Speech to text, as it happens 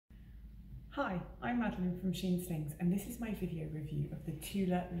Hi, I'm Madeline from Sheen Slings, and this is my video review of the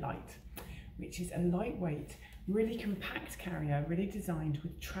Tula Lite, which is a lightweight, really compact carrier, really designed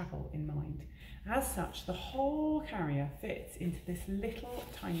with travel in mind. As such, the whole carrier fits into this little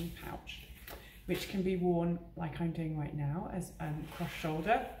tiny pouch, which can be worn like I'm doing right now as cross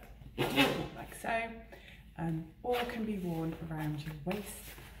shoulder, like so, or can be worn around your waist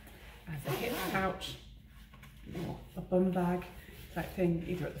as a hip pouch or a bum bag type thing,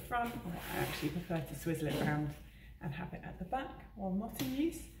 either at the front, or I actually prefer to swizzle it around and have it at the back while not in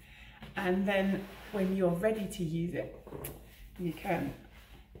use. And then when you're ready to use it, you can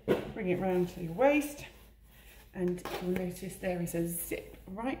bring it round to your waist, and you'll notice there is a zip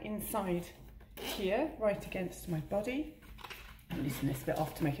right inside here, right against my body. I'll loosen this bit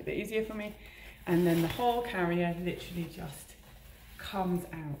off to make it a bit easier for me. And then the whole carrier literally just comes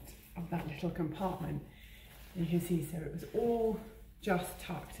out of that little compartment. You can see, so it was all just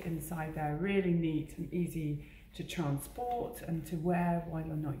tucked inside there, really neat and easy to transport and to wear while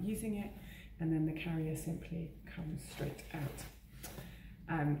you're not using it. And then the carrier simply comes straight out.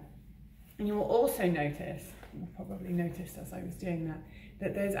 And you will also notice, you probably noticed as I was doing that,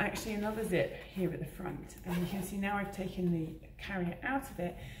 that there's actually another zip here at the front. And you can see now I've taken the carrier out of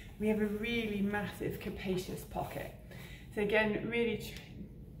it, we have a really massive capacious pocket. So again, really,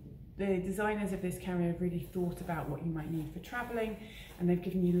 the designers of this carrier have really thought about what you might need for travelling, and they've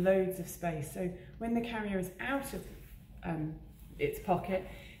given you loads of space. So when the carrier is out of its pocket,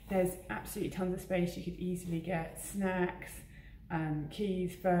 there's absolutely tons of space. You could easily get snacks,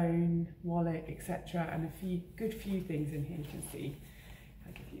 keys, phone, wallet, etc. and a good few things in here. You can see,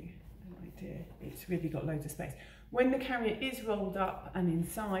 I'll give you an idea. It's really got loads of space. When the carrier is rolled up and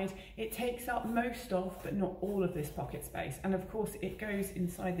inside, it takes up most of, but not all of this pocket space. And of course it goes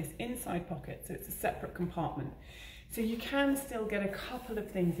inside this inside pocket, so it's a separate compartment. So you can still get a couple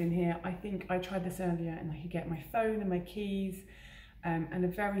of things in here. I think I tried this earlier and I could get my phone and my keys, and a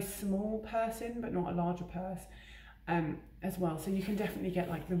very small purse in, but not a larger purse as well. So you can definitely get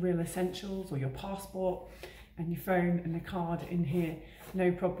like the real essentials, or your passport and your phone and a card in here,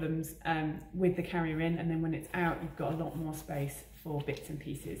 no problems with the carrier in. And then when it's out, you've got a lot more space for bits and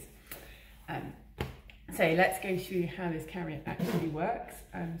pieces. So let's go through how this carrier actually works.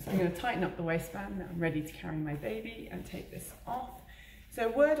 So I'm going to tighten up the waistband. I'm ready to carry my baby and take this off. So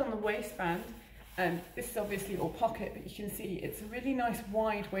a word on the waistband. This is obviously all pocket, but you can see it's a really nice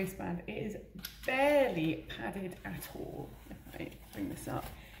wide waistband. It is barely padded at all. If I bring this up,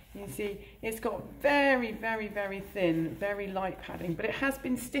 you can see it's got very, very, very thin, very light padding, but it has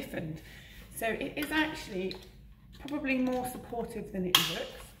been stiffened. So it is actually probably more supportive than it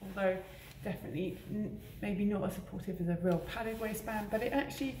looks, although definitely maybe not as supportive as a real padded waistband, but it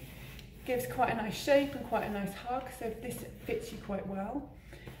actually gives quite a nice shape and quite a nice hug. So this fits you quite well.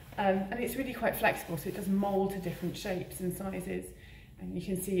 And it's really quite flexible, so it does mould to different shapes and sizes. And you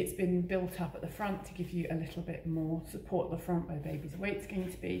can see it's been built up at the front to give you a little bit more support at the front where the baby's weight's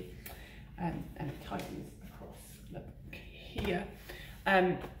going to be. And it tightens across the here.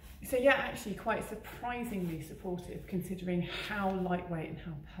 So yeah, actually quite surprisingly supportive considering how lightweight and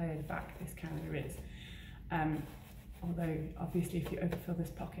how pared back this carrier is. Although obviously if you overfill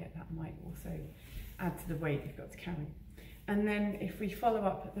this pocket, that might also add to the weight you've got to carry. And then if we follow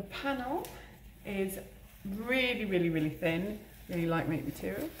up, the panel is really, really, really thin, really lightweight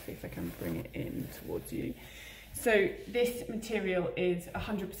material. See if I can bring it in towards you. So this material is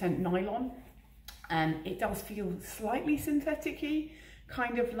 100% nylon, and it does feel slightly synthetic-y,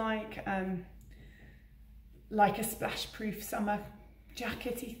 kind of like a splash-proof summer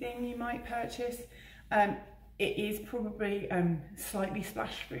jackety thing you might purchase. It is probably slightly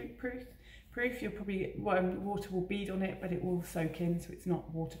splash-proof. You'll probably, water will bead on it, but it will soak in, so it's not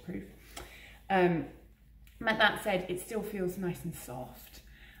waterproof. But that said, it still feels nice and soft.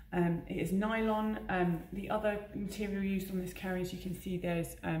 It is nylon. The other material used on this carrier, as you can see,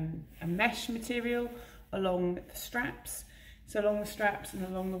 there's a mesh material along the straps. So along the straps and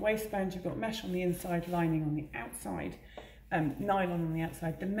along the waistband, you've got mesh on the inside, lining on the outside, nylon on the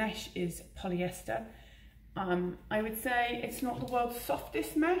outside. The mesh is polyester. I would say it's not the world's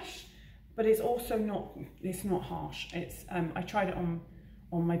softest mesh, but it's also not harsh. It's I tried it on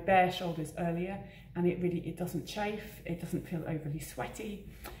my bare shoulders earlier, and it doesn't chafe, it doesn't feel overly sweaty.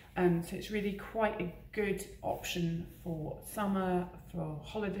 So it's really quite a good option for summer, for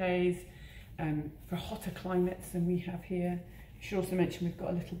holidays, for hotter climates than we have here. I should also mention we've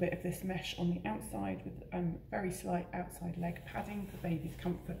got a little bit of this mesh on the outside with very slight outside leg padding for baby's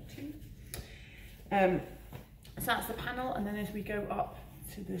comfort too. So that's the panel, and then as we go up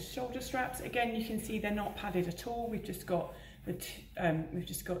to the shoulder straps, again you can see they're not padded at all. We've just got We've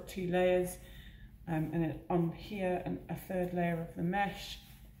just got 2 layers, and then on here a 3rd layer of the mesh.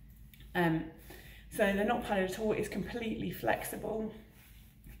 So they're not padded at all. It's completely flexible.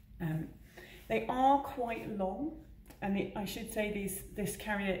 They are quite long, and I should say this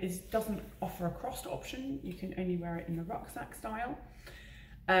carrier doesn't offer a crossed option. You can only wear it in the rucksack style.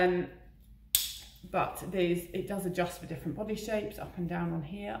 But it does adjust for different body shapes, up and down on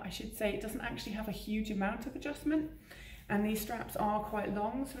here. I should say it doesn't actually have a huge amount of adjustment, and these straps are quite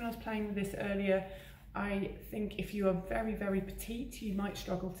long. So when I was playing with this earlier, I think if you are very, very petite, you might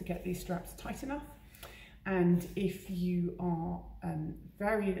struggle to get these straps tight enough. And if you are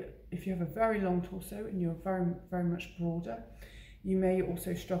if you have a very long torso and you're very, very much broader, you may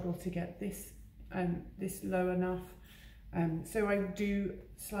also struggle to get this low enough. So I do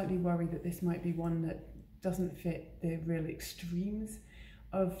slightly worry that this might be one that doesn't fit the real extremes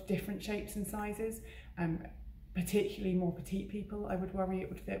of different shapes and sizes. Particularly more petite people, I would worry it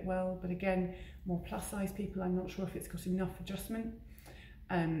would fit well, but again, more plus size people, I'm not sure if it's got enough adjustment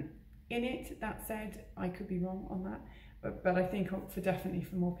in it. That said, I could be wrong on that, but I think definitely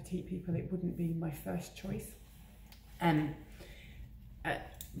for more petite people, it wouldn't be my first choice.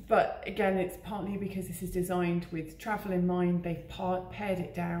 But again, it's partly because this is designed with travel in mind. They've pared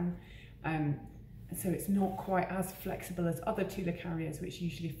it down, so it's not quite as flexible as other Tula carriers, which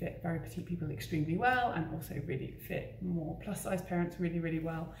usually fit very petite people extremely well, and also really fit more plus size parents really, really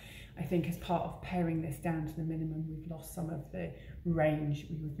well. I think as part of paring this down to the minimum, we've lost some of the range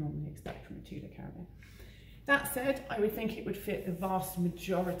we would normally expect from a Tula carrier. That said, I would think it would fit the vast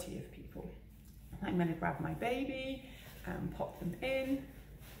majority of people. I'm going to grab my baby and pop them in.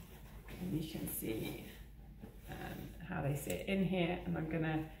 And you can see how they sit in here, and I'm going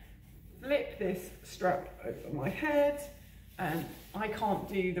to flip this strap over my head. I can't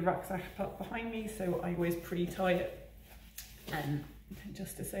do the rucksack up behind me, so I always pre-tie it,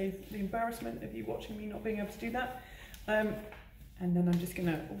 just to save the embarrassment of you watching me not being able to do that. And then I'm just going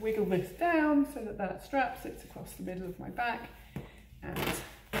to wiggle this down so that that strap sits across the middle of my back, and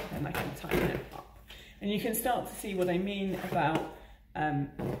then I can tighten it up. And you can start to see what I mean about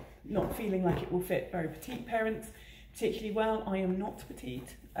not feeling like it will fit very petite parents particularly well. I am not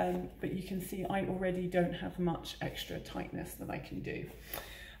petite, but you can see I already don't have much extra tightness that I can do.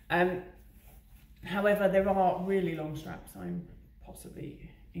 However, there are really long straps I'm possibly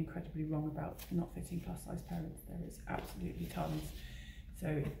incredibly wrong about not fitting plus size parents. There is absolutely tons, so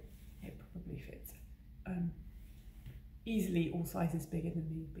it probably fits easily all sizes bigger than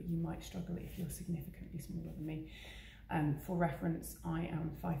me, but you might struggle if you're significantly smaller than me. For reference, I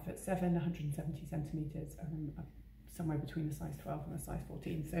am 5'7", 170 centimetres, and I'm somewhere between a size 12 and a size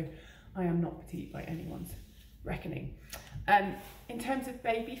 14, so I am not petite by anyone's reckoning. In terms of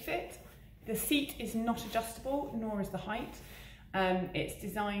baby fit, the seat is not adjustable, nor is the height. It's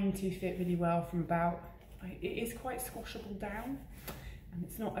designed to fit really well from about, it is quite squashable down, and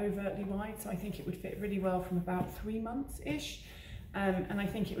it's not overtly wide, so I think it would fit really well from about 3 months-ish, and I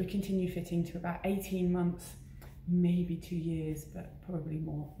think it would continue fitting to about 18 months, maybe 2 years, but probably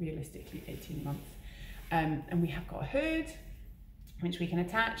more realistically 18 months. And we have got a hood, which we can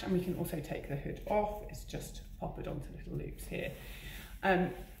attach, and we can also take the hood off. It's just pop it onto little loops here.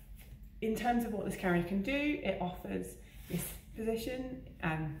 In terms of what this carrier can do, it offers this position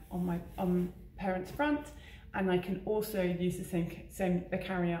on parent's front, and I can also use the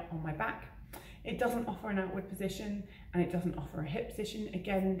carrier on my back. It doesn't offer an outward position, and it doesn't offer a hip position.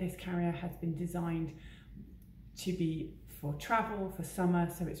 Again, this carrier has been designed to be for travel, for summer,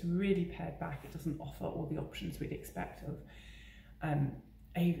 so it's really pared back. It doesn't offer all the options we'd expect of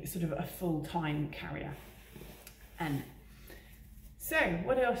a sort of a full-time carrier. So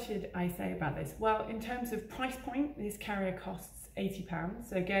what else should I say about this? Well, in terms of price point, this carrier costs £80.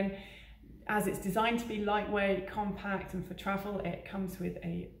 So again, as it's designed to be lightweight, compact, and for travel, it comes with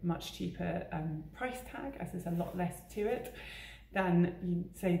a much cheaper price tag, as there's a lot less to it than, you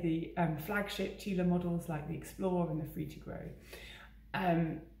say, the flagship Tula models like the Explore and the Free to Grow.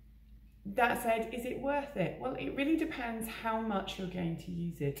 That said, is it worth it? Well, it really depends how much you're going to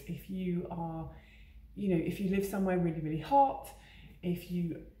use it. If you are, if you live somewhere really, really hot, if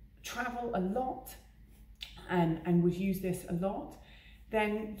you travel a lot and would use this a lot,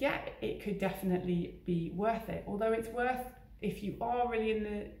 then yeah, it could definitely be worth it. Although it's worth, if you are really in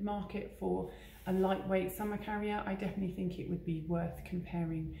the market for a lightweight summer carrier, I definitely think it would be worth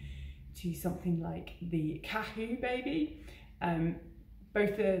comparing to something like the KahuBaby.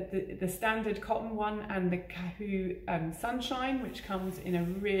 Both the standard cotton one and the KahuBaby Sunshine, which comes in a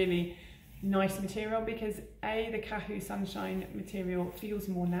really nice material, because the KahuBaby Sunshine material feels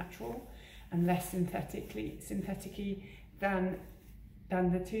more natural and less synthetic-y than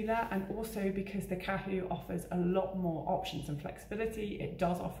the Tula, and also because the Kahu offers a lot more options and flexibility. It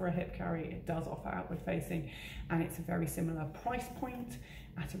does offer a hip carry, it does offer outward facing, and it's a very similar price point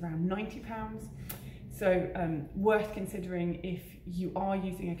at around £90. So worth considering if you are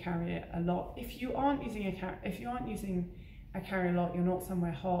using a carrier a lot. If you aren't using a carrier a lot, you're not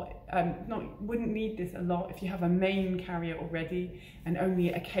somewhere hot, wouldn't need this a lot. If you have a main carrier already and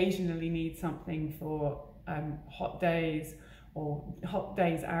only occasionally need something for hot days or hot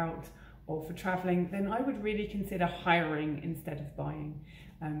days out or for traveling, then I would really consider hiring instead of buying,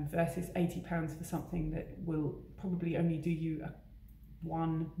 versus £80 for something that will probably only do you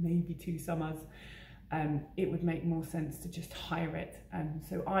one, maybe 2 summers. It would make more sense to just hire it.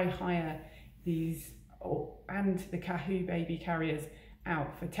 So I hire these and the KahuBaby carriers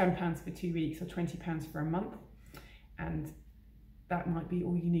out for £10 for 2 weeks or £20 for a month, and that might be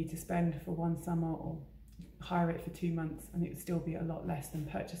all you need to spend for 1 summer, or hire it for 2 months, and it would still be a lot less than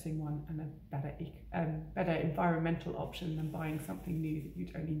purchasing one, and a better environmental option than buying something new that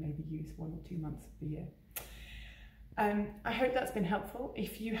you'd only maybe use 1 or 2 months of the year. I hope that's been helpful.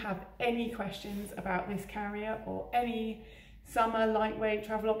 If you have any questions about this carrier or any summer lightweight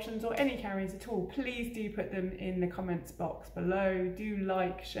travel options or any carriers at all, please do put them in the comments box below. Do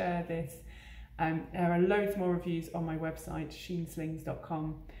like, share this. There are loads more reviews on my website,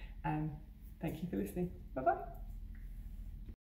 sheenslings.com. Thank you for listening. Bye bye.